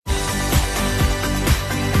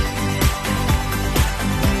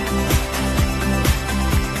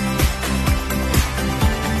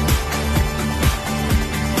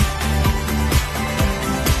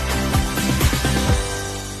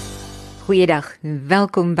Goeiedag,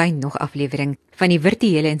 welkom by nog aflewering van die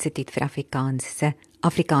Virtuele Instituut vir Afrikaans se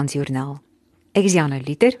Afrikaans Joernaal. Ek is Jana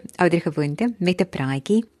Luther, oudergewoonte met 'n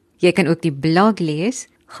praatjie. Jy kan ook die blog lees,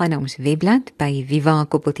 gaan na ons webblad by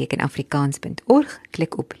viva-afrikaans.org,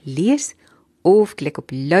 klik op lees of klik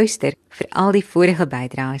op luister vir al die vorige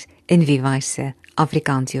bydraes in Viva se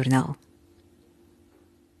Afrikaans Joernaal.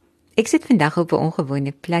 Ek sit vandag op 'n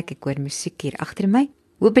ongewone plek, ek hoor musiek hier agter my.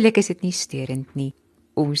 Hoopelik is dit nie steurend nie.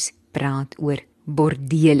 Ons praat oor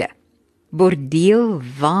bordele. Bordeel,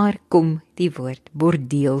 waar kom die woord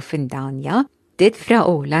bordeel vandaan, ja? Dit vra 'n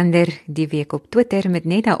Hollander die week op Twitter met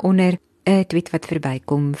net daaronder 'n tweet wat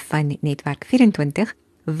verbykom van Netwerk 24,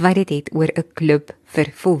 wat dit het oor 'n klub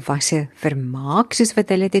vir volwasse vermaak, soos wat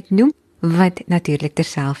hulle dit noem, wat natuurlik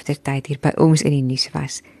terselfdertyd hier by ons in die nuus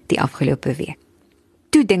was die afgelope week.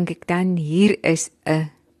 Toe dink ek dan, hier is 'n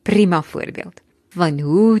prima voorbeeld van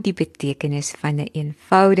hoe die betekenis van 'n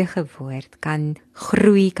eenvoudige woord kan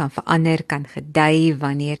groei, kan verander, kan gedei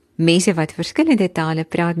wanneer mense wat verskillende tale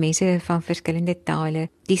praat, mense van verskillende tale,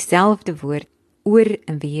 dieselfde woord oor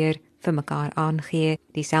en weer vir mekaar aangee,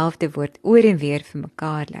 dieselfde woord oor en weer vir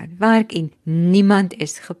mekaar laat werk en niemand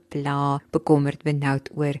is gepla, bekommerd, benoud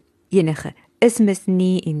oor enige ismes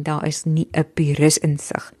nie en daar is nie 'n purus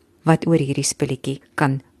insig wat oor hierdie spulletjie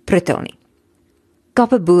kan pruttel nie.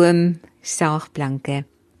 Kappeboom, saagplanke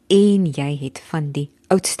en jy het van die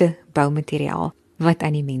oudste boumateriaal wat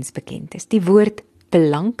aan die mens bekend is. Die woord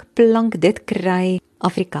plank, dit kry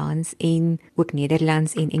Afrikaans en ook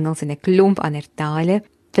Nederlands en Engels en 'n klomp ander tale.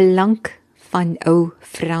 Plank van ou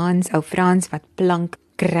Frans wat plank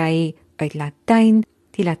kry uit Latyn,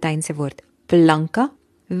 die Latynse woord planka,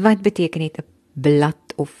 wat beteken het 'n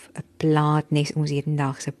blad of 'n plaat, nes ons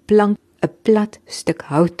hedendaagse plank, 'n plat stuk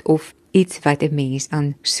hout of iets wat 'n mens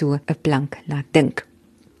aan so 'n plank laat dink.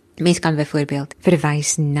 Mens kan byvoorbeeld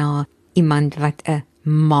verwys na iemand wat 'n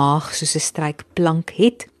maag soos 'n strykplank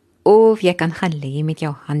het, of jy kan gaan lê met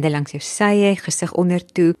jou hande langs jou sye, gesig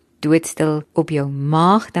ondertoe, doodstil op jou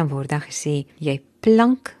maag, dan word daar gesê jy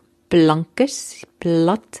plank, plankes,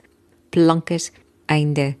 plat, plankes,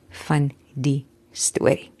 einde van die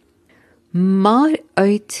storie. Maar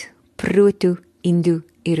uit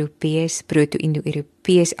Proto-Indo-Europees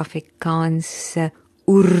Afrikaanse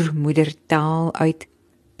oermoedertaal, uit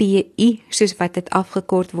PI, soos wat dit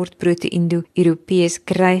afgekort word, Proto-Indo-Europees,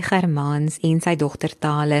 kry Germaans en sy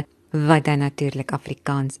dogtertale, wat dan natuurlik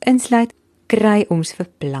Afrikaans insluit, kry ons vir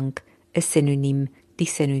plank 'n sinoniem, die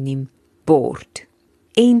sinoniem bord.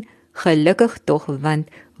 En gelukkig tog, want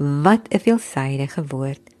wat 'n veelsidige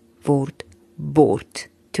woord word bord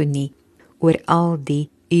toe nie oor al die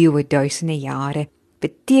eeue, duisende jare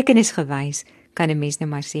betekenisgewys kan 'n mens nou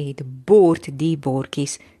maar sê het bord die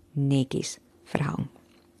bordjies netjies verhang.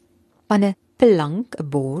 Van 'n plank, 'n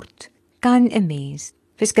bord, kan 'n mens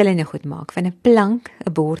verskillende goed maak. Van 'n plank,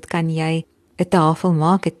 'n bord, kan jy 'n tafel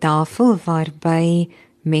maak, 'n tafel waarby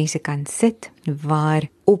mense kan sit,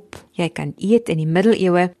 waarop jy kan eet. In die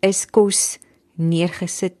middeleeue is kos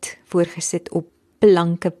neergesit, voorgesit op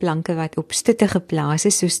planke wat op stutte geplaas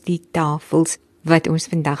is, soos die tafels wat ons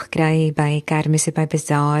vandag kry by kermisse, by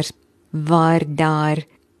bazaars, waar daar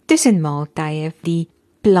tussen maaltye die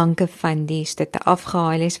planke van die stutte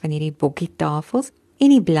afgehaal is van hierdie bokkietafels en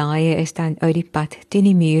die blaaie is dan uit die pad teen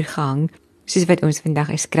die muur gehang, soos wat ons vandag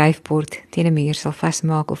 'n skryfbord teen 'n muur sal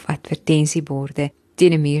vasmaak of advertensieborde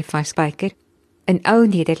teen 'n muur vasspyker. In ou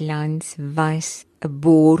Nederlands was 'n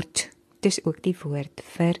bord dus ook die woord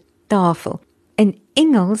vir tafel. In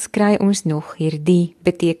Engels kry ons nog hierdie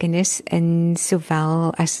betekenis in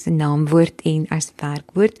sowel as naamwoord en as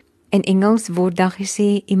werkwoord. In Engels word daar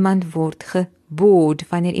gesê iemand word geboord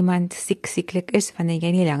wanneer iemand sieklik is, wanneer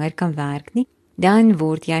jy nie langer kan werk nie, dan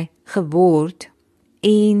word jy geboord.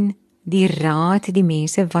 En die raad, die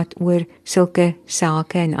mense wat oor sulke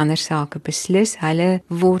sake en ander sake beslis, hulle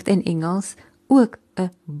word in Engels ook 'n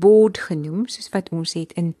board genoem, soos wat ons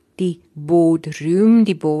het in die boardroom,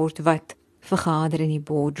 die board wat vergader in die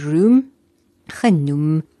boardroom,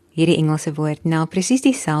 genoem hierdie Engelse woord na presies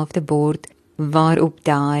dieselfde bord waarop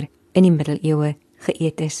daar in die middeleeue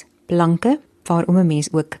geëet is, planke, waarom 'n mens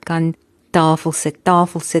ook kan tafel sit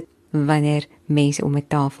wanneer mense om 'n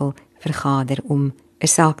tafel vergader om 'n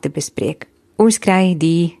saak te bespreek. Ons kry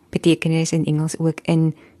die betekenis in Engels ook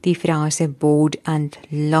in die frase board and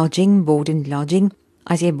lodging.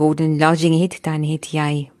 As jy board and lodging het, dan het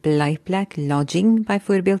jy blyplek, lodging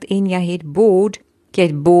byvoorbeeld, en jy het board, jy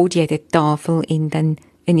het 'n tafel en dan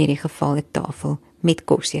in hierdie geval 'n tafel met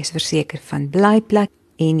kos. Jy is verseker van blyplek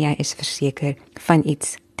en jy is verseker van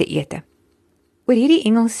iets te eet. Oor hierdie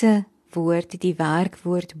Engelse woord, die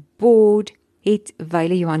werkwoord board, het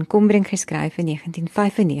Wile Johan Kombrink geskryf in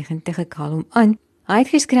 1995 'n kolom aan. Hy het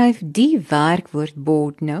geskryf die werkwoord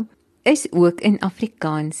board nou is ook in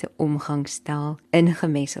Afrikaanse omgangstaal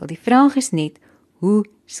ingemessel. Die vraag is net, hoe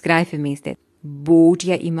skryf 'n mens dit? Board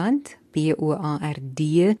jy iemand?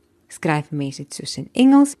 B-O-A-R-D, skryf 'n mens dit soos in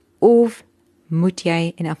Engels, of moet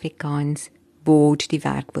jy in Afrikaans board die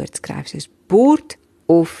werkwoord skryf soos board,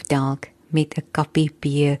 of dalk met 'n kappie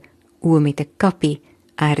B-O met 'n kappie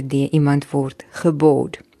R-D, iemand word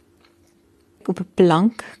geboard. Op 'n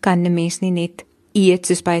plank kan 'n mens nie net eet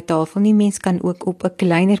soos by 'n tafel nie, mens kan ook op 'n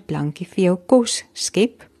kleiner plankie vir jou kos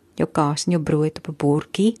skep, jou kaas en jou brood op 'n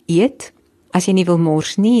bordjie eet. As jy nie wil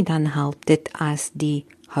mors nie, dan help dit as die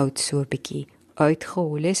hout so 'n bietjie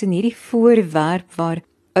uitgehol is en hierdie voorwerp waar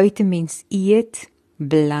uit 'n mens eet,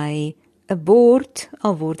 bly 'n bord,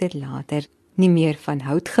 al word dit later nie meer van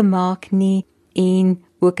hout gemaak nie en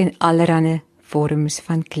ook in allerlei vorms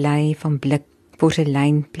van klei, van blik,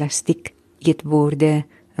 porselein, plastiek, eetborde,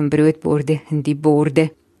 en broodborde, en die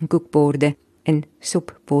borde, en koekborde, en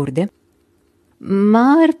soepborde.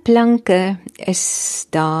 Maar planke is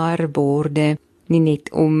daar borde nie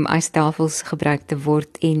net om as tafels gebruik te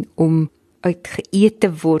word en om uitgeëet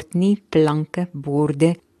te word nie, planke,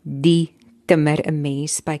 borde, die timmer 'n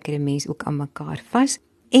mens, spyker 'n mens ook aan mekaar vas.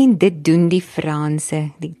 En dit doen die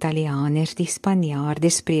Franse, die Italianers, die Spanjaarde,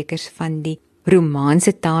 sprekers van die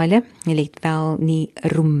Romaanse tale. Hulle het wel nie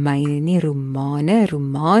Romeine nie, Romane,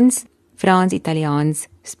 Romaans, Frans, Italiaans,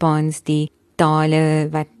 Spaans, die tale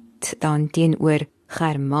wat dan teenoor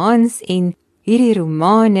Germaans, en hierdie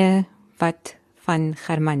Romane wat van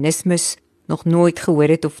Germanismus nog nooit gehoor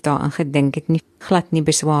het of daaraan gedink het nie, glad nie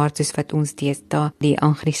beswaar soos wat ons deesdae die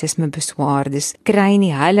Anglisisme beswaardes kry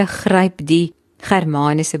nie. Hulle gryp die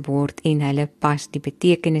Germaniese woord en hulle pas die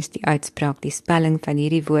betekenis, die uitspraak, die spelling van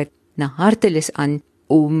hierdie woord na hartelus aan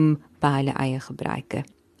om by hulle eie gebruike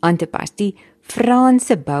aan te pas. Die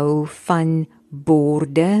Franse bou van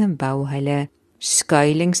borde, bou hulle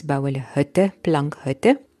skuilings, bou hulle hutte,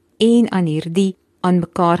 plankhutte, en aan hierdie aan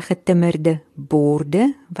mekaar getimmerde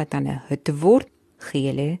borde, wat aan 'n hut word, gee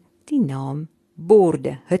hulle die naam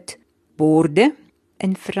borde, hut, borde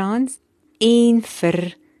in Frans, en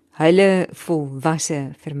vir hulle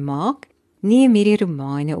volwasse vermaak, neem hierdie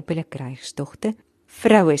Romeine op hulle krygstogte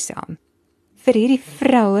vroue saam. Vir hierdie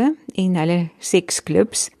vroue en hulle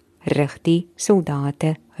seksklubs rig die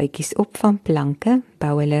soldate huitjies op van planke,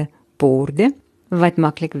 bou hulle borde, wat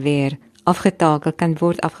maklik weer afgetakel kan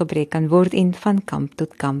word, afgebreek kan word en van kamp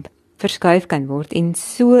tot kamp verskuif kan word. En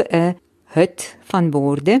so 'n hut van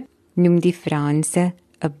borde noem die Franse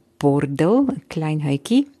 'n bordel, 'n klein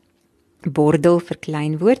huitjie. Bordel vir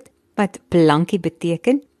kleinwoord wat plankie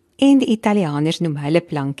beteken, en die Italianers noem hulle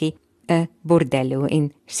plankie 'n bordello,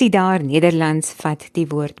 en sien daar, Nederlands vat die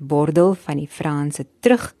woord bordel van die Franse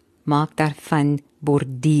terug, maak daarvan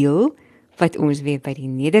bordeel, wat ons weer by die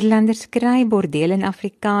Nederlanders kry, bordeel in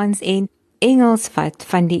Afrikaans, en Engels vat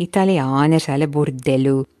van die Italianers hulle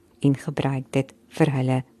bordello en gebruik dit vir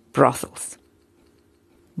hulle brothels.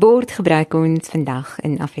 Bord gebruik ons vandag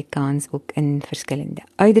in Afrikaans ook in verskillende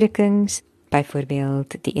uitdrukkings,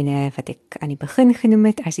 byvoorbeeld die ene wat ek aan die begin genoem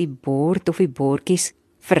het, as die bord of die bordjies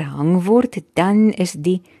verhang word, dan is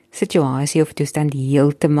die situasie of toestand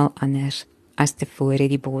heeltemal anders as tevore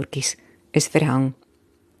die bordjies is verhang.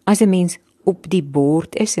 As 'n mens op die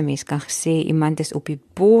bord is, 'n mens kan sê iemand is op die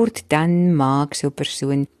bord, dan maak so 'n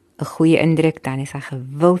persoon 'n goeie indruk, dan is hy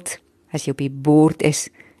gewild. As jy op die bord is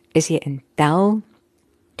jy in tel.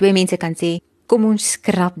 Twee mense kan sê, kom ons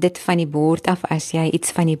skrap dit van die bord af. As jy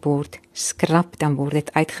iets van die bord skrap, dan word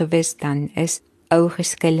dit uitgewis, dan is ou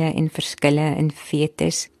geskille en verskille en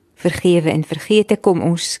fetes vergewe en vergete, kom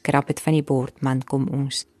ons skrap dit van die bord, man, kom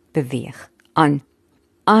ons beweeg aan.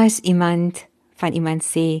 As iemand van iemand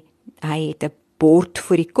sê, hy het 'n bord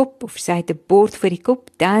voor die kop, of sy het 'n bord voor die kop,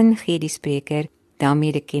 dan gee die spreker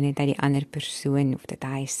daarmee te ken dat die ander persoon, of dat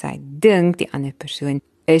hy sy dink die ander persoon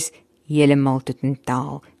is heeltemal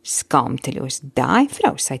totaal skaamteloos. Daai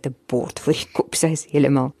vrou, sy het 'n bord voor die kop, sy is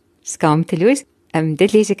heeltemal skaamteloos.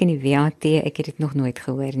 Dit lees ek in die WAT, ek het dit nog nooit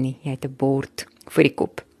gehoor nie, jy het 'n bord voor die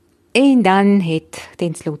kop. En dan het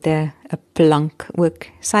ten slotte 'n plank ook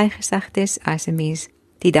sy gesegdes. As 'n mens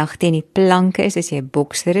die dag teen die planke is, as jy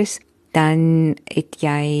bokser is, dan het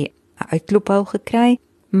jy 'n uitklophou gekry,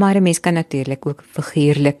 maar 'n mens kan natuurlik ook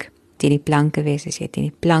figuurlik teen die planke wees. As jy teen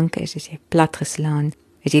die planke is jy platgeslaan,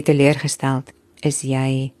 is jy teleurgesteld, is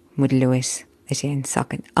jy moedeloos, is jy in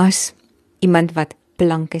sak en as. Iemand wat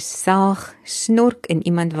planke saag, snork, en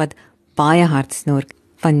iemand wat baie hard snork,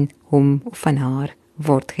 van hom of van haar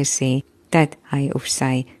word gesê dat hy of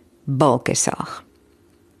sy balke saag.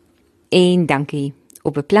 En dankie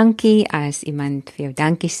op 'n plankie as iemand vir jou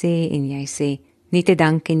dankie sê en jy sê nie te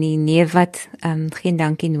dankie nie, nee wat, geen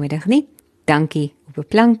dankie nodig nie. Dankie op 'n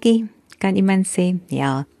plankie, kan iemand sê,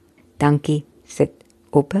 ja, dankie sit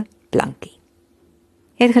op 'n plankie.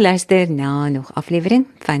 Jy het geluister na nog aflewering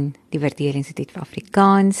van die Waarderingsinstituut vir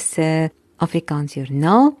Afrikaans se Afrikaans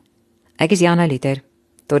Joernaal. Ek is Jana Luther,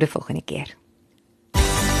 tot die volgende keer.